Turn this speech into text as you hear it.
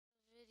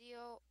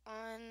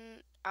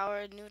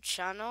our new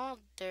channel.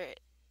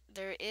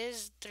 There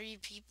is three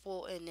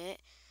people in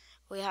it.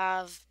 We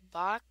have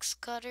box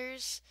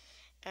cutters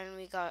and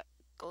we got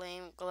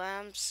Glame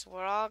Glamps.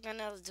 We're all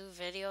gonna do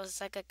videos.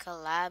 It's like a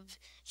collab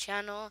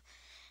channel.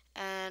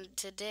 And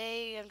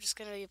today I'm just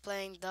gonna be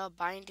playing The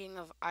Binding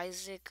of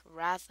Isaac,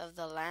 Wrath of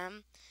the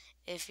Lamb.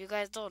 If you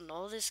guys don't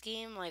know this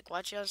game, like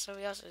watch it on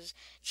somebody else's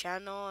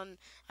channel, and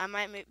I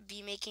might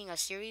be making a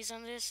series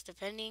on this,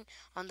 depending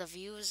on the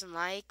views and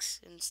likes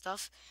and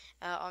stuff.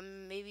 I'll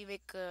maybe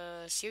make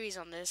a series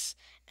on this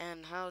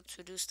and how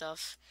to do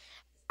stuff.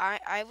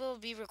 I will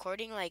be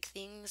recording like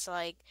things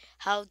like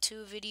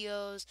how-to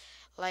videos.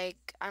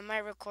 Like I might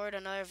record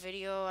another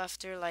video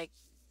after like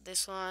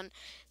this one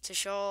to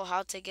show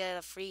how to get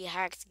a free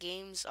hacked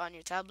games on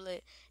your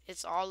tablet.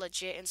 It's all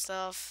legit and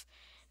stuff,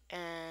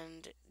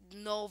 and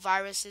no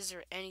viruses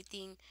or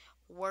anything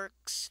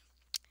works.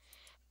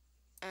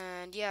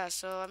 And yeah,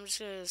 so I'm just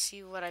gonna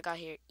see what I got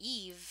here.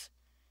 Eve.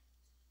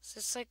 So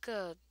it's like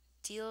a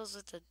deals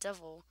with the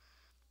devil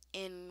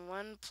in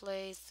one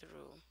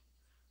playthrough.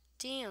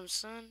 Damn,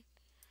 son.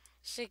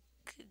 It's like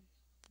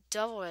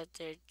devil right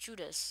there.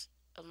 Judas.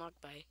 Unlocked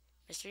by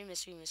mystery,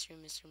 mystery, mystery,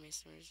 mystery,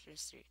 mystery, mystery,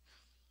 mystery.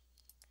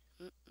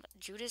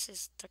 Judas is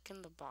stuck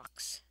in the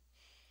box.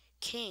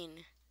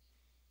 Cain.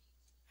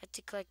 I had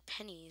to collect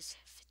pennies.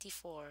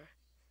 54.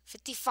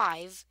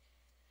 55.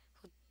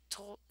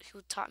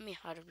 Who taught me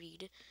how to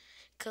read.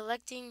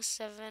 Collecting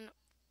 7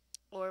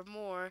 or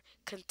more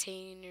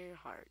container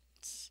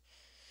hearts.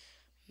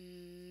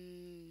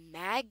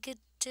 Magdalene?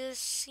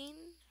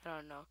 I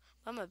don't know.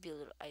 I'm gonna be a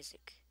little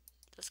Isaac.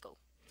 Let's go.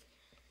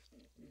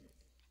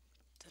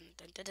 Dun,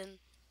 dun, dun, dun.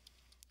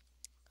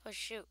 Oh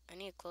shoot, I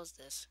need to close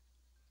this.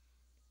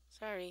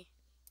 Sorry.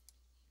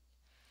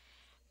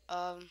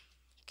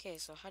 Okay,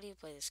 so how do you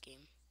play this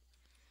game?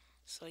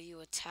 So you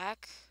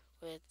attack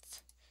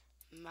with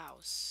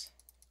mouse.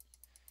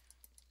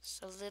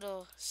 It's a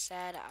little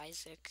sad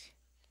Isaac.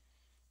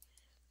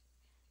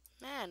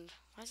 Man,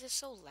 why is it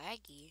so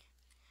laggy?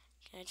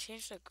 Can I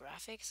change the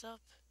graphics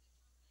up?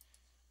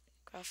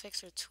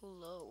 Graphics are too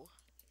low.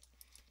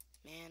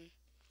 Man.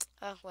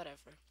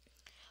 Whatever.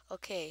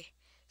 Okay,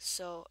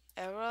 so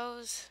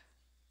arrows.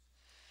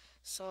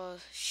 So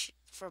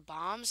for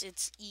bombs,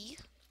 it's E.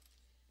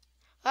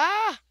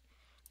 Ah!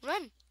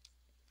 Run!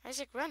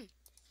 Isaac, run!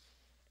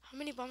 How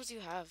many bombs do you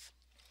have?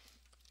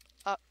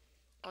 Uh,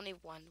 only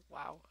one.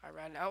 Wow, I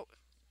ran out.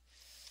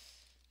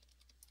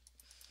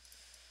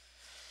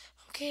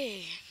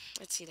 Okay,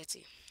 let's see, let's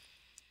see.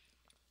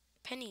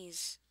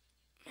 Pennies.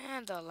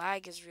 Man, the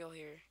lag is real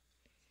here.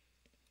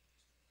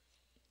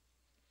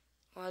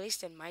 Well, at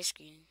least in my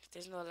screen. If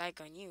there's no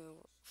lag on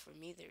you, for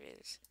me there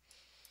is.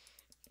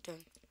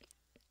 Done.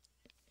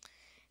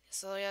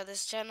 So yeah,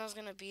 this channel is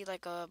gonna be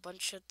like a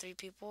bunch of three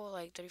people.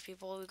 Like three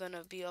people we're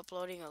gonna be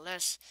uploading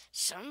unless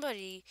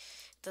somebody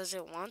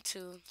doesn't want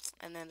to,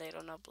 and then they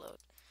don't upload.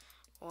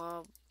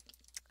 Well,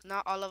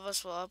 not all of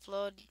us will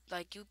upload.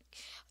 Like you,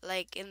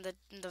 like in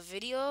the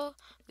video,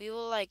 we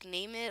will like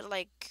name it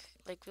like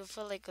we'll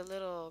put like a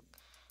little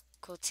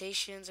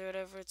quotations or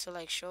whatever to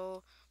like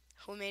show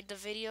who made the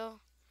video,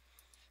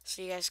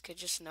 so you guys could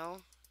just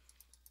know,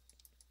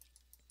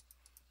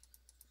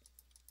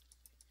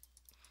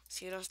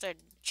 so you don't start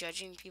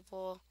judging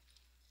people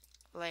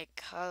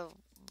like how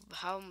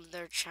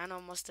their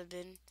channel must have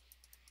been.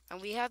 And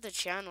we have the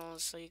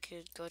channels, so you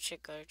could go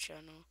check our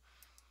channel.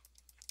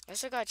 I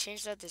also gotta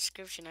change that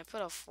description. I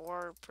put a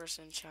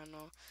 4-person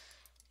channel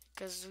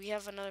because we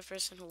have another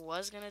person who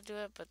was gonna do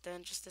it, but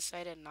then just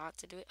decided not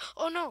to do it.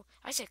 Oh no,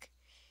 Isaac!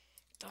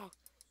 Don't.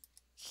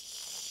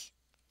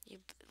 You,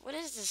 what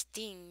is this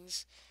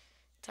things?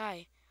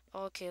 Die.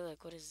 Oh, okay,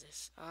 look, what is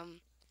this?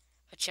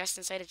 A chest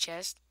inside a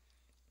chest.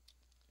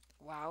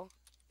 Wow.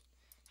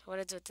 What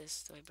do I do with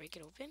this? Do I break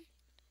it open?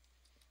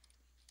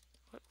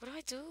 What do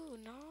I do?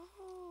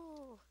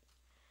 No.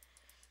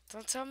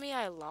 Don't tell me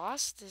I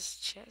lost this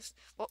chest.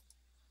 Oh,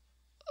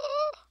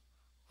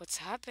 what's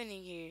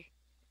happening here?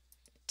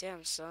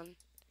 Damn, son.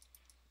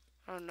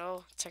 I don't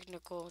know.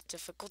 Technical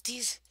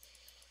difficulties.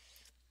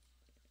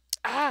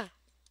 Ah!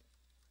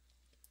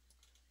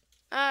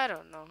 I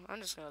don't know.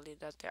 I'm just gonna leave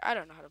that there. I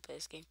don't know how to play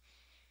this game.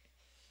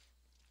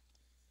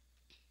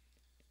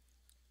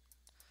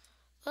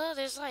 Oh,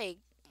 there's like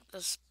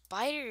a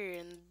spider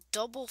and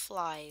double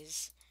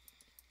flies.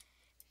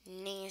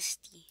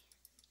 Nasty.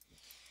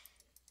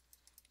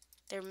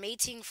 They're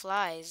mating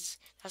flies.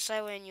 That's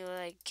why when you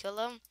like kill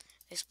them,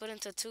 they split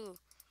into two.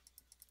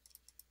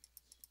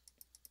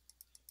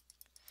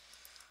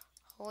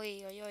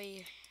 Oi, oi,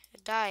 oi.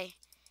 Die.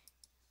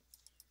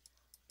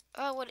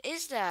 Oh, what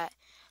is that?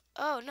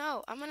 Oh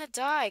no, I'm gonna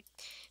die.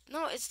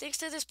 No, it's thanks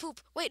to this poop.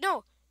 Wait,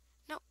 no,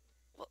 no.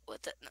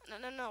 What the? No,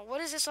 no, no, no.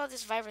 What is this? All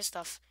this virus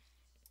stuff?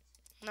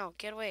 No,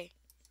 get away.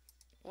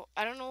 Well,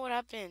 I don't know what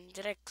happened.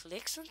 Did I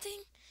click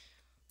something?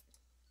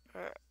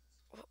 Or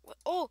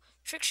oh,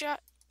 trick shot,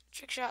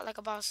 like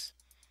a boss.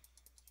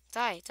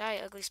 Die,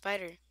 die, ugly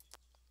spider.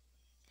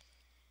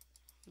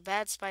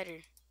 Bad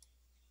spider.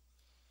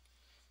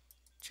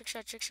 Trick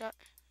shot, trick shot.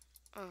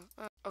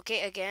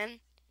 Okay, again.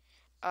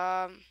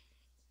 Um,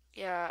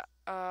 yeah,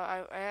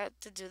 I had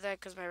to do that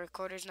because my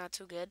recorder's not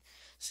too good.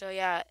 So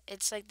yeah,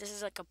 it's like this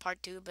is like a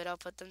part two, but I'll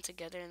put them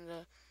together in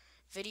the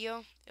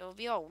video. It will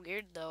be all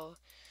weird though.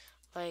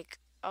 Like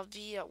I'll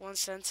be at one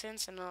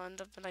sentence and I'll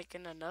end up like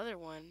in another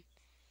one.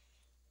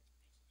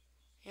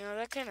 You know,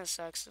 that kind of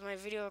sucks. My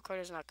video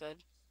recorder's not good.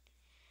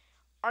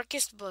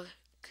 Archist book.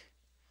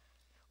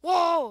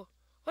 Whoa!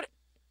 What?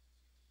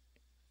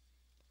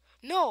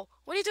 No!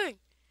 What are you doing?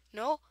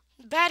 No!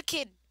 Bad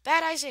kid!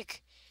 Bad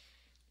Isaac!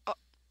 Oh,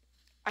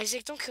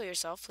 Isaac, don't kill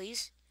yourself,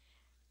 please.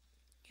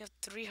 You have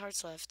 3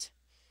 hearts left.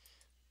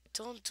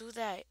 Don't do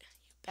that, you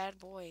bad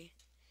boy.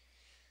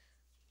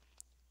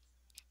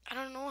 I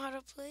don't know how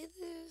to play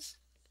this.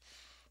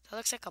 That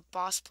looks like a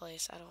boss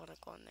place. I don't want to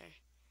go in there.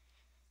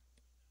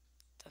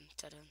 Dun,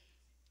 dun,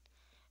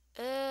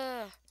 dun.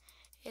 Ugh!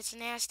 It's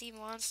nasty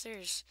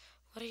monsters.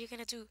 What are you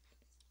gonna do?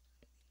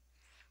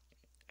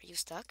 Are you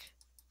stuck?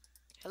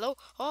 Hello?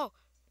 Oh!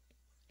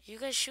 You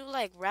guys shoot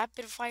like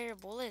rapid fire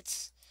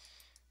bullets.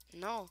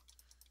 No,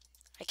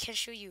 I can't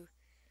shoot you.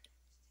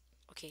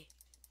 Okay,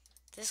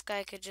 this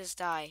guy could just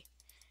die.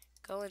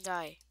 Go and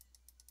die.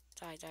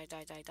 Die, die,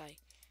 die, die, die.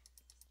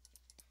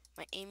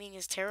 My aiming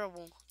is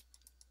terrible.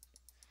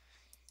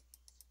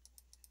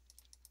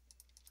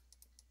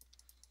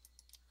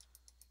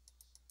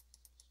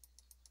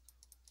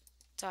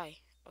 Die.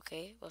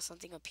 Okay, will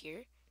something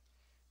appear?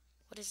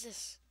 What is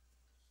this?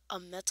 A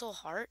metal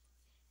heart?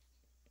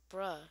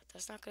 Bruh,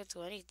 that's not gonna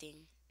do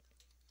anything.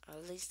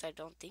 At least I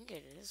don't think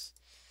it is.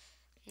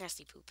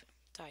 Nasty poop.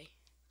 Die.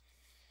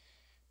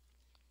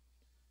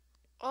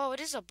 Oh, it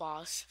is a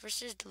boss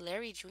versus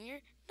Larry Jr.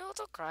 No,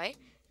 don't cry.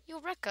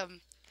 You'll wreck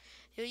him.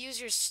 You'll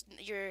use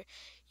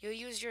you'll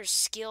use your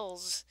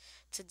skills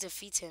to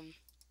defeat him.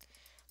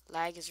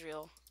 Lag is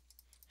real.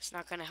 It's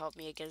not gonna help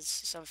me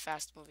against some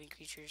fast-moving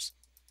creatures.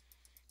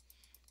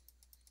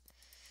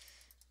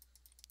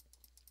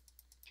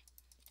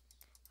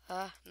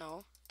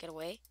 No. Get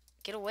away.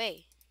 Get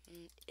away.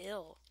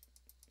 Ill.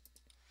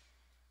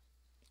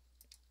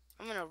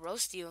 I'm gonna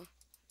roast you.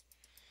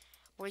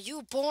 Were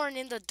you born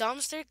in the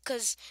dumpster?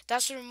 Cause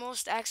that's where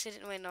most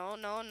accident. Wait, no,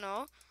 no,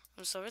 no.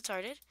 I'm so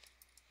retarded.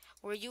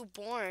 Were you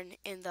born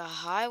in the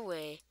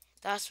highway?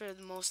 That's where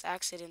the most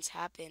accidents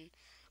happen.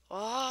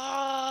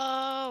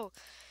 Oh!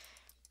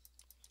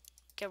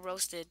 Get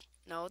roasted.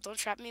 No, don't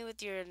trap me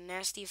with your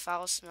nasty,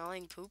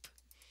 foul-smelling poop.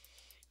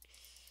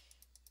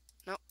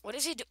 No, what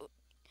does he do?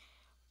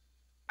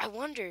 I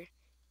wonder.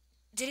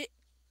 Did it?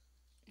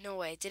 No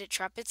way. Did it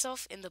trap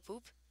itself in the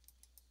poop?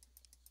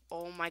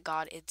 Oh my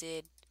god, it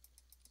did.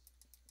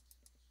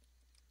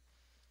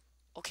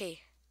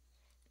 Okay,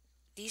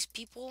 these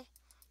people,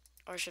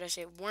 or should I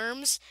say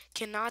worms,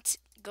 cannot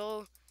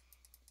go.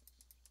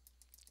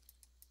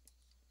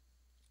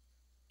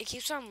 It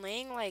keeps on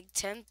laying like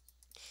 10,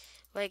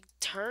 like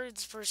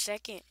turds per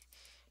second.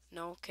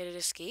 No, can it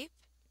escape?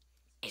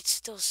 It's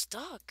still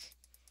stuck.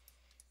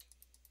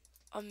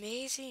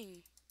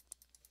 Amazing.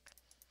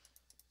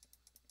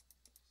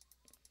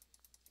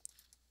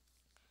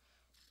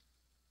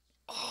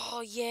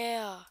 Oh,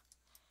 yeah.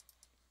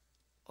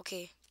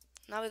 Okay,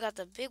 now we got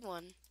the big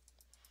one.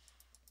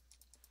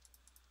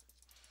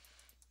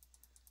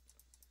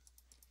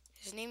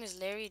 His name is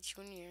Larry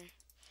Jr.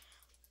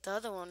 The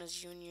other one is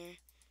Junior.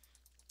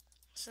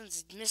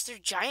 Since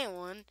Mr. Giant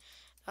one.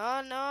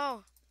 Oh,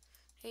 no.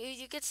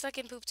 You get stuck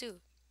in poop, too.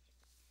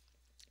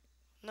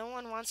 No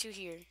one wants you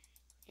here.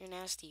 You're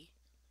nasty.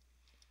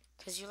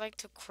 Because you like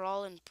to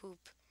crawl and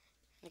poop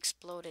and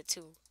explode it,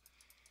 too.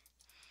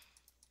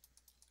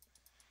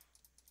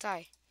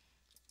 Die.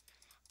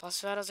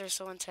 Boss battles are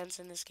so intense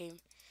in this game.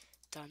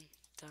 Done,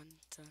 done,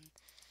 done.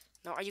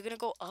 No, are you gonna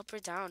go up or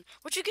down?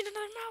 Where'd you get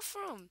another mouth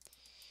from?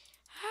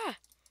 Ah,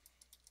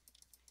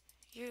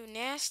 you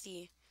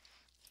nasty.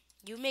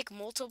 You make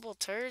multiple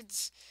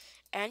turds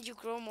and you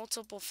grow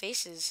multiple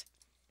faces.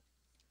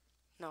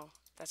 No,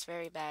 that's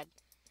very bad.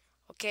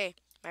 Okay,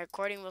 my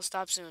recording will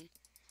stop soon.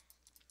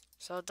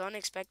 So don't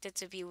expect it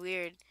to be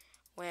weird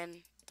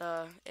when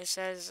it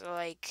says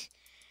like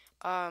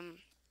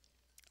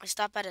I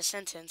stop at a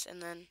sentence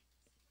and then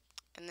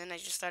I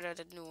just started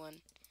a new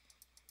one.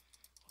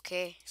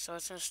 Okay, so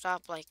it's gonna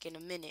stop like in a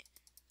minute.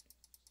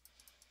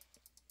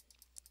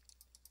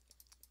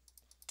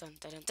 Dun,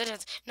 dun, dun, dun, dun.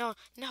 No,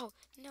 no,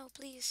 no,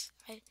 please.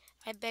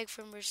 I beg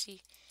for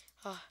mercy.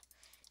 Oh,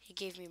 he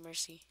gave me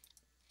mercy.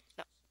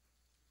 No,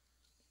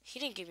 he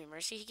didn't give me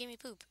mercy. He gave me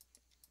poop.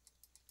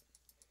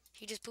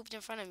 He just pooped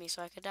in front of me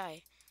so I could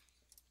die.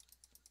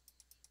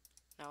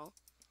 No.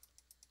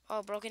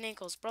 Oh, broken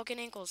ankles, broken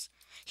ankles.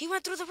 He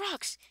went through the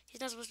rocks.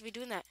 He's not supposed to be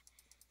doing that.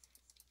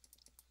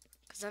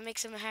 Because that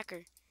makes him a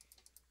hacker.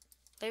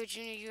 Larry Jr.,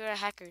 you're a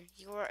hacker.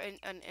 You are an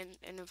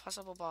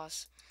impossible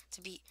boss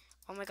to beat.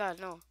 Oh my god,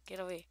 no. Get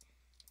away.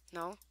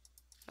 No.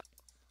 No.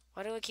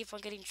 Why do I keep on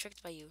getting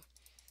tricked by you?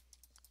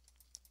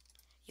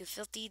 You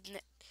filthy,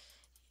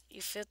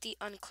 you filthy,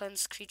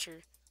 uncleansed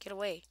creature. Get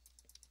away.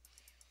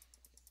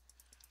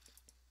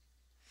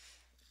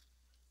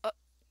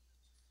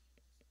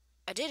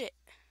 I did it.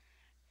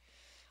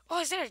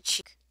 Oh, is that a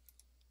chick?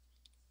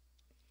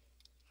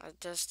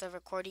 Just the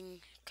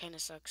recording kind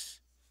of sucks.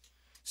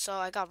 So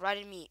I got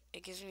rotted meat.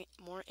 It gives me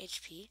more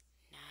HP.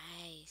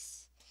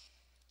 Nice.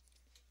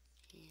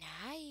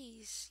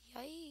 Nice.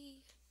 Yay.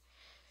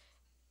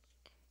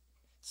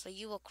 So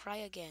you will cry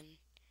again.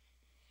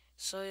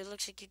 So it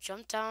looks like you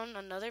jumped down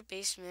another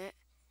basement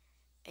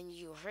and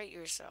you hurt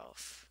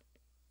yourself.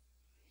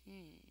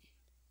 Hmm.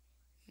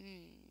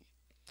 Hmm.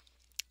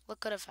 What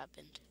could have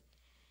happened?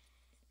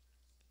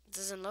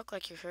 Doesn't look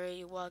like you hurt.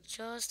 You walked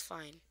just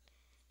fine.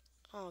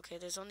 Oh, okay.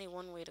 There's only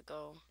one way to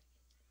go.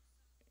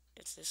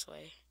 It's this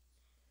way.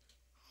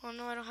 Oh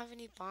no, I don't have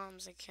any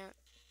bombs. I can't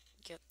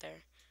get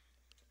there.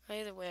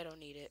 Either way, I don't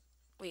need it.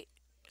 Wait,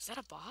 is that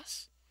a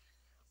boss?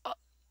 Oh,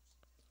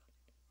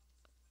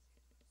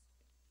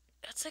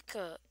 that's like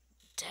a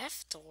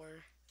death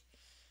door.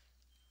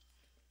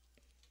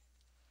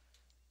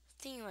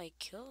 Thing like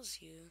kills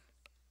you.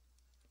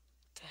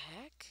 The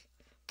heck?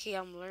 Okay,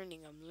 I'm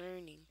learning. I'm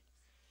learning.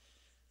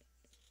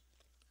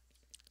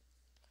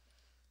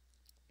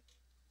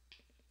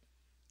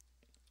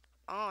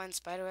 Oh, and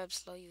spiderwebs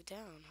slow you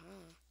down,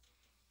 huh?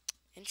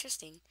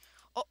 Interesting.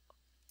 Oh,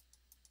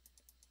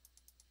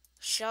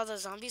 shall the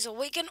zombies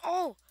awaken?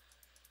 Oh,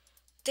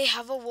 they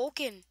have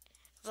awoken.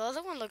 The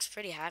other one looks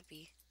pretty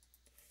happy.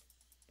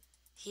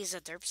 He's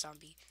a derp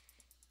zombie.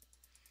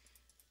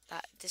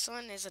 This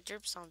one is a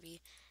derp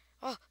zombie.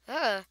 Oh,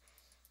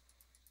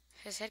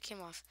 his head came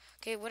off.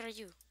 Okay, what are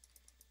you?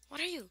 What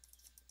are you?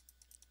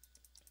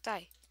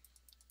 Die.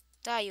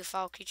 Die, you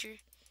foul creature.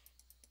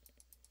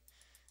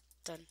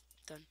 Done,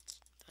 done,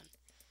 done,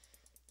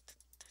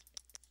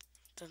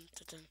 done,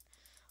 done, done.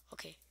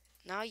 Okay,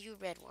 now you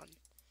red one.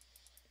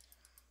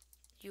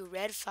 You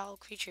red foul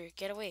creature,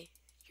 get away.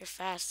 You're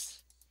fast.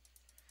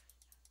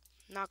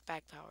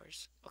 Knockback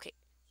powers. Okay.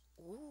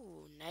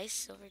 Ooh, nice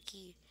silver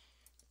key.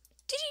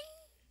 Ding!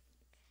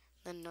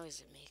 The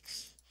noise it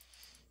makes.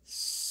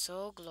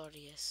 So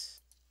glorious.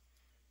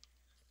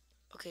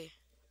 Okay.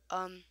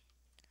 Um.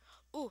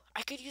 Ooh,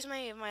 I could use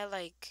my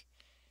like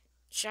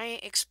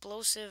giant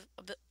explosive.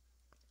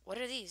 What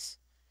are these?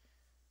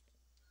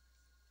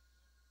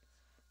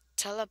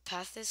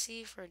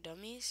 Telepathy for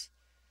dummies.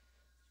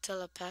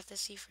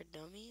 Telepathy for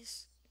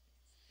dummies.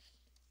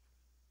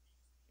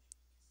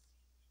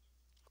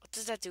 What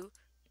does that do,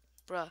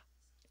 bruh?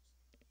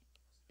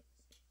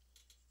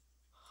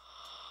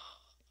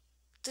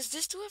 Does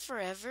this do it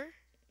forever?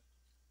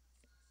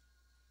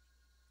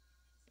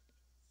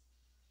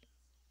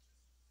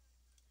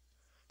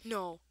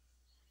 No.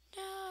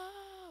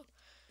 No.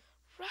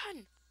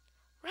 Run.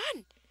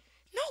 Run.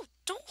 No,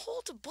 don't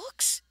hold the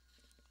books.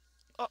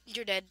 Oh,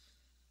 you're dead.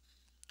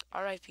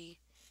 R.I.P.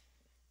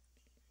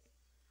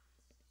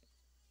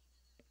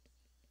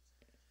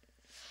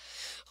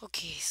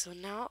 Okay, so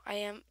now I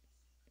am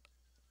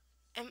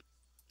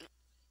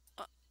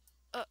uh,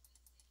 uh,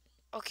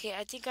 okay,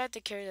 I think I have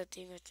to carry that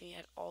thing with me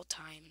at all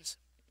times.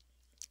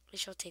 I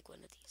shall take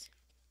one of these.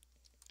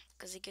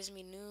 Because it gives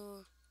me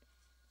new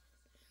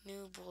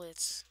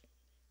bullets.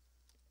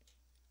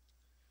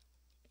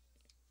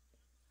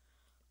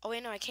 Oh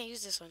wait, no, I can't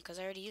use this one because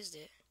I already used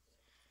it.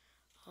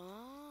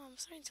 Oh, I'm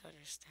starting to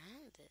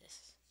understand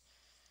this.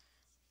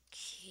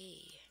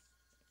 Okay.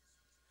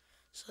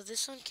 So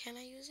this one, can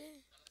I use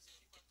it?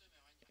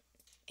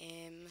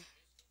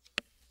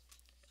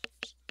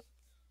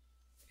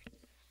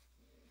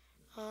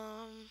 Um,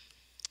 um,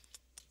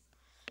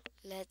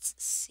 let's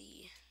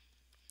see.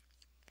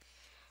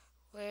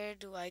 Where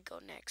do I go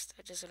next?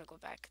 I'm just gonna go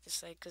back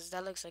this way because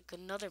that looks like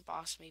another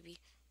boss, maybe.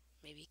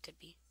 Maybe it could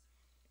be.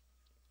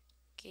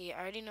 Okay, I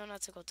already know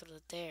not to go through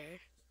there.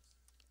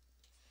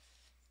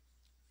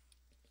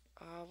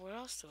 Where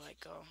else do I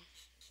go?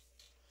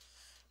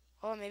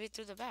 Oh, maybe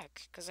through the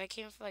back because I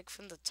came like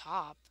from the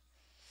top.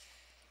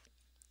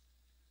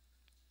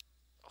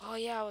 Oh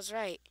yeah, I was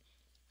right.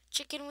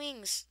 Chicken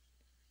wings.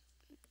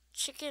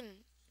 Chicken.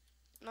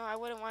 No, I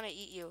wouldn't want to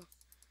eat you.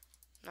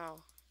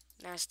 No,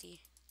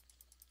 nasty.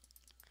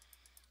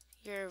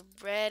 Your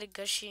red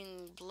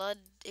gushing blood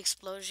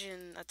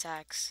explosion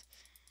attacks.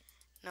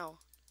 No.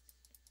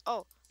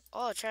 Oh,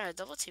 oh, trying to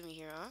double team me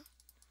here, huh?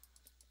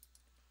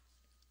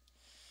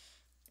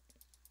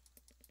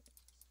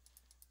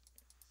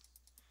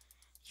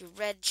 You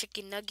red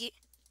chicken nugget.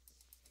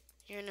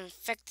 You're an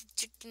infected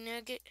chicken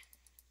nugget.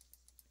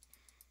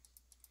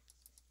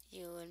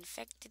 You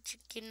infected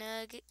chicken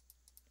nugget.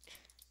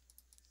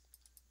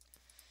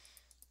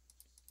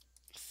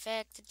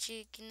 Infected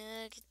chicken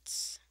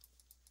nuggets.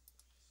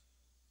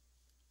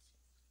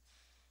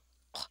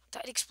 Oh,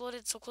 that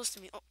exploded so close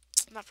to me. Oh,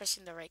 I'm not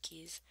pressing the right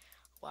keys.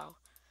 Wow.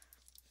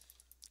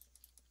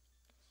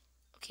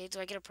 Okay, do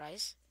I get a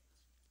prize?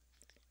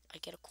 I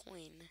get a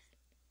coin.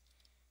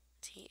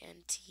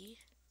 TNT.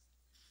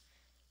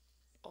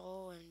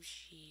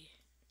 OMG.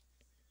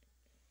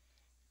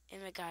 Oh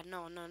my god,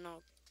 no, no,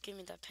 no. Give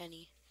me that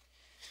penny.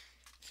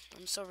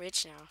 I'm so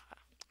rich now.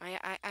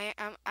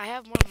 I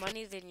have more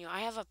money than you.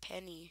 I have a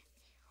penny.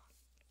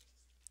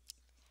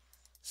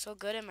 So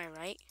good, am I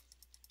right?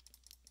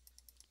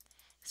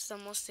 It's the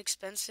most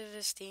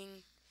expensivest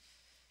thing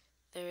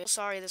there is.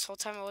 Sorry, this whole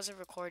time I wasn't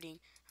recording.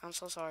 I'm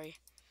so sorry.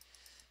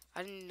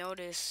 I didn't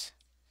notice.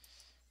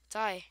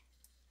 Die.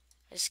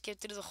 I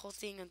skipped through the whole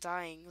thing of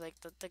dying,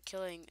 like the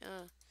killing.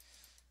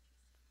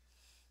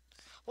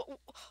 What,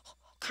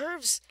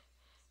 curves?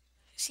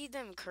 See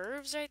them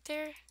curves right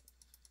there?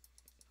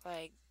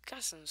 Like,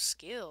 got some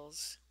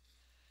skills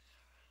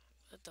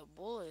with the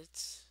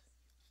bullets.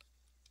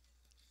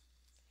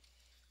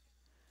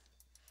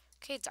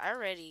 Okay, die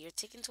already. You're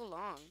taking too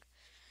long.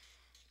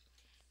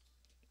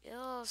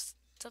 Ew,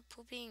 stop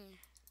pooping.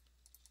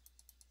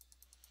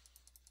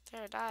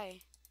 There,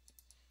 die.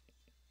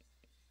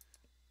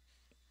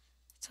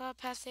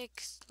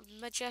 Telepathic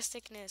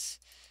majesticness.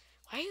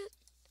 Why you...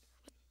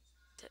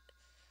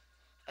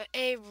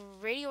 A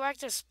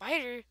radioactive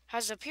spider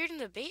has appeared in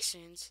the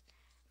basins.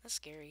 That's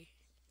scary.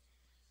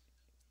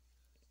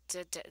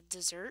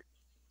 Dessert?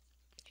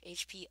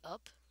 HP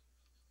up?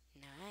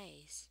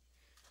 Nice.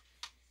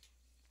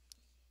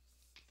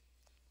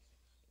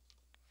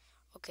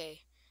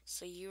 Okay,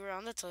 so you were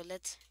on the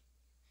toilet.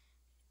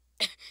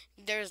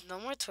 There's no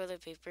more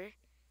toilet paper.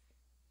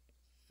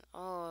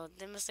 Oh,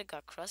 they must have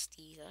got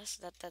crusty.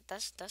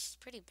 That's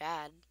pretty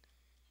bad.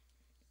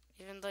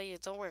 Even though you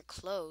don't wear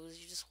clothes,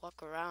 you just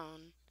walk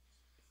around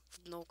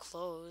with no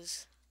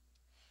clothes.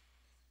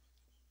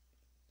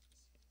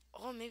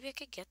 Oh, maybe I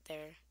could get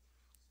there.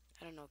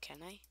 I don't know, can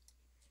I?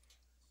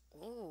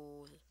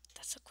 Oh,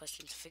 that's a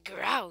question to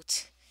figure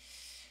out.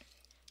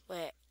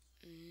 Wait,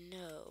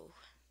 no.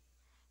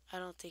 I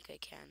don't think I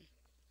can.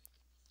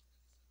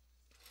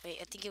 Wait,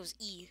 I think it was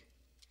E.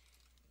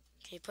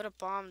 Okay, put a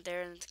bomb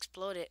there and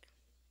explode it.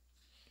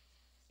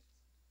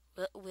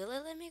 Will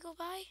it let me go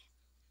by?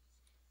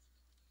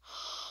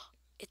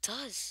 It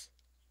does.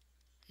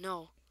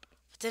 No.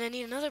 But then I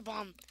need another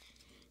bomb.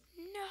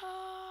 No.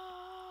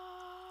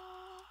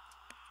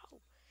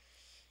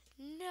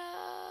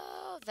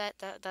 No.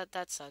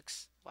 That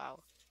sucks.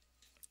 Wow.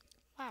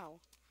 Wow.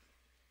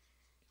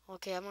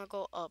 Okay, I'm gonna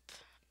go up.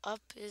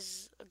 Up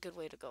is a good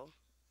way to go.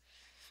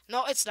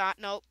 No, it's not.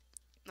 Nope.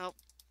 Nope.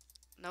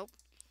 Nope.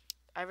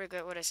 I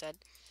regret what I said.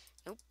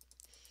 Nope.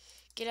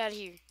 Get out of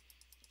here.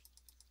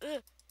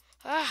 Ugh.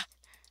 Ah!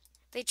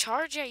 They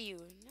charge at you.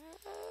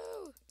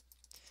 No.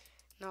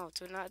 No,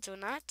 do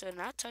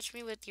not touch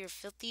me with your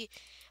filthy,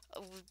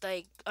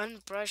 like,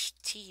 unbrushed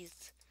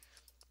teeth.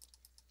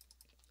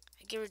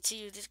 I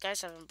guarantee you these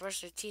guys haven't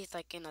brushed their teeth,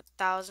 like, in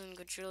 1,000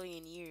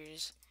 quadrillion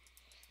years.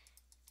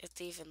 If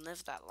they even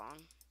live that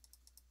long.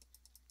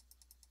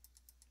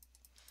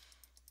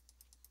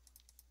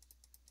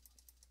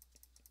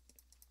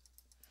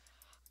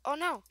 Oh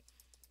no!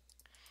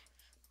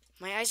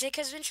 My Isaac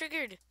has been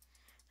triggered.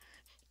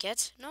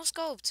 Get no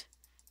scoped.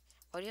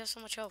 Why do you have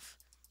so much health?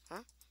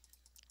 Huh?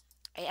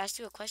 I asked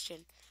you a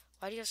question.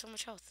 Why do you have so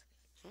much health?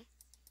 Hmm?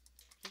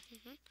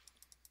 Hmm?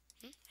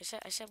 Hmm?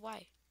 I said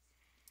why?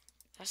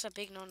 That's a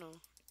big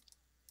no-no.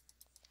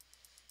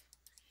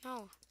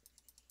 No.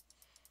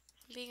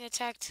 I'm being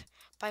attacked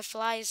by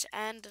flies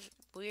and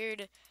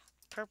weird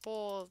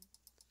purple,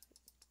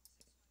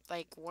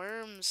 like,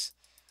 worms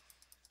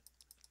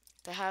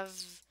that have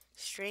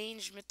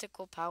strange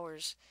mythical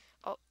powers.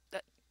 Oh, oh,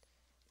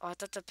 I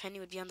thought the penny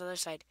would be on the other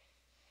side.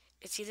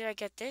 It's either I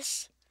get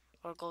this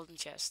or a golden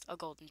chest. A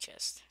golden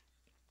chest.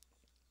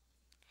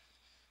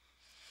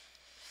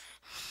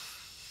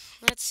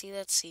 Let's see,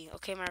 let's see.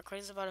 Okay, my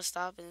recording's about to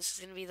stop, and this is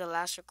going to be the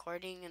last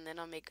recording, and then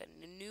I'll make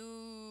a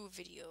new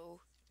video.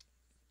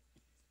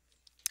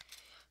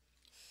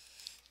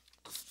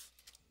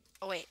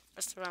 Oh, wait,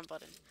 that's the wrong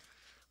button.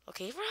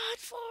 Okay, run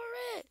for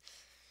it!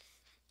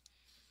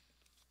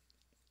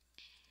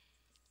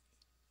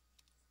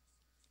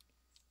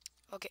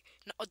 Okay,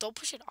 no, don't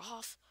push it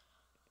off.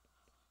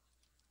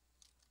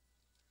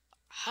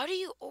 How do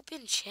you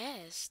open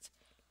chest?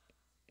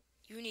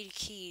 You need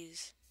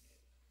keys.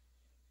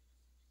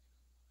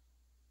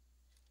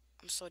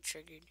 I'm so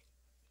triggered.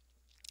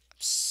 I'm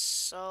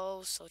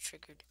so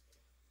triggered.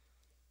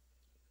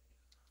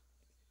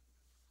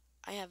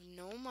 I have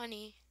no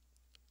money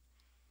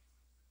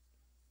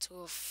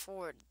to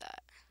afford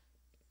that.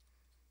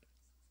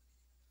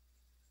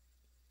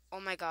 Oh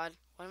my god,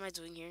 what am I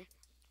doing here?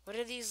 What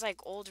are these,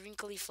 like, old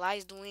wrinkly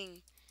flies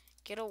doing?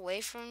 Get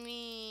away from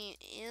me.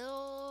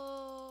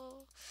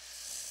 Ew.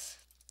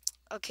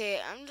 Okay,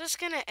 I'm just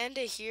gonna end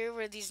it here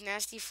where these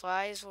nasty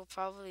flies will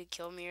probably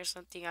kill me or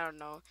something. I don't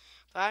know.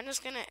 But I'm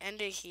just gonna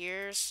end it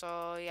here.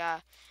 So, yeah.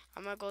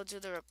 I'm gonna go do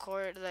the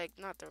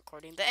not the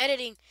recording, the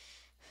editing.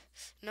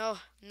 No,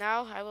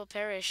 now I will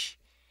perish.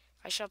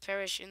 I shall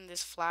perish in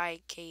this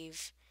fly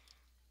cave.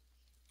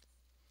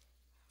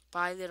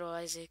 Bye, little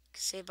Isaac.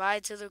 Say bye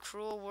to the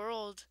cruel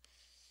world.